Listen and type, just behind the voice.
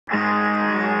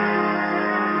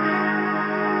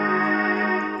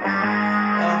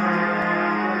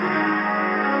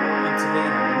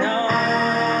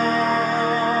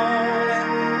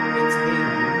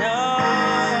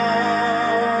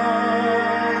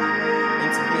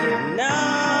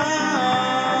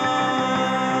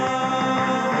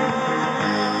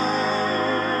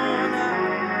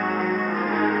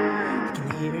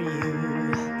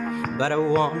but I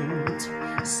want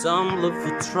some look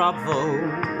for trouble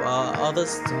while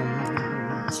others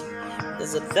don't.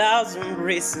 There's 1,000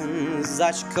 reasons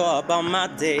I should go about my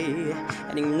day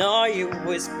and ignore your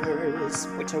whispers,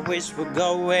 which I wish would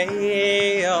go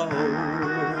away. Oh.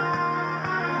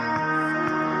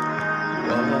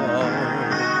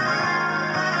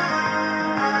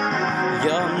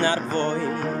 You're not a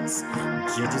voice,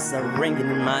 you're just a ringing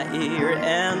in my ear.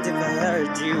 And if I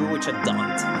heard you, which I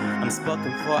don't, I'm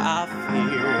spoken for, I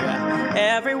fear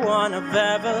everyone I've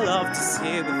ever loved to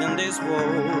see within these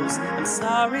walls. I'm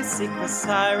sorry, secret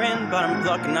siren, but I'm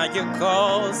blocking out your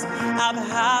calls. I've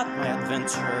had my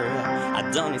adventure, I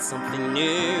don't need something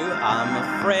new. I'm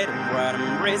afraid of what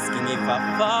I'm risking if I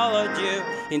followed you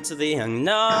into the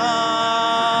unknown,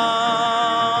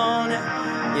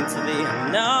 into the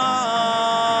unknown,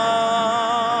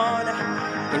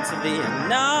 into the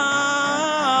unknown.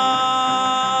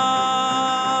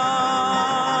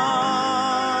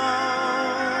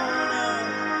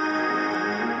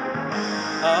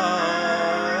 Oh,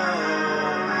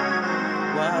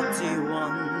 what do you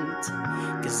want?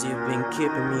 'Cause you've been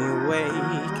keeping me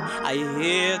awake. Are you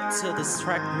here to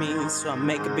distract me so I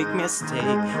make a big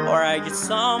mistake? Or are you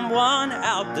someone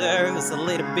out there who's a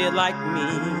little bit like me,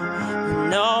 who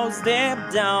knows deep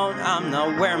down I'm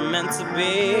not where I'm meant to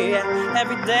be?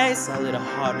 Every day's a little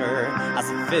harder as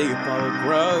I feel your power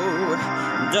grow.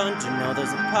 Don't you know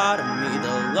there's a part of me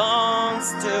that longs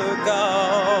to go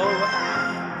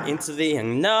into the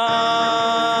unknown,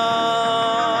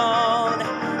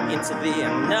 into the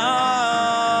unknown,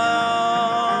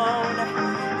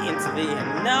 into the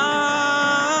unknown.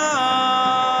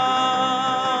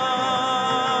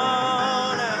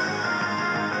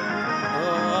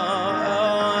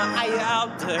 Oh, are you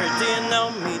out there? Do you know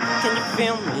me? Can you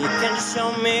feel me? Can you show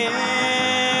me?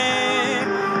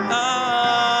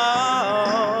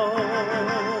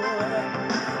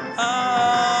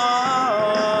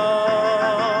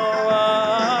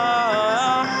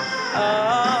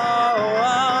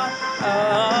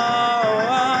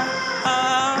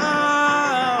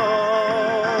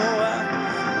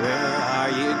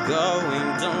 Going,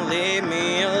 don't leave me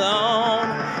alone.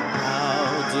 How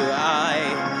do I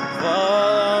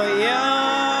follow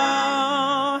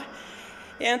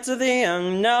you into the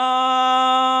unknown?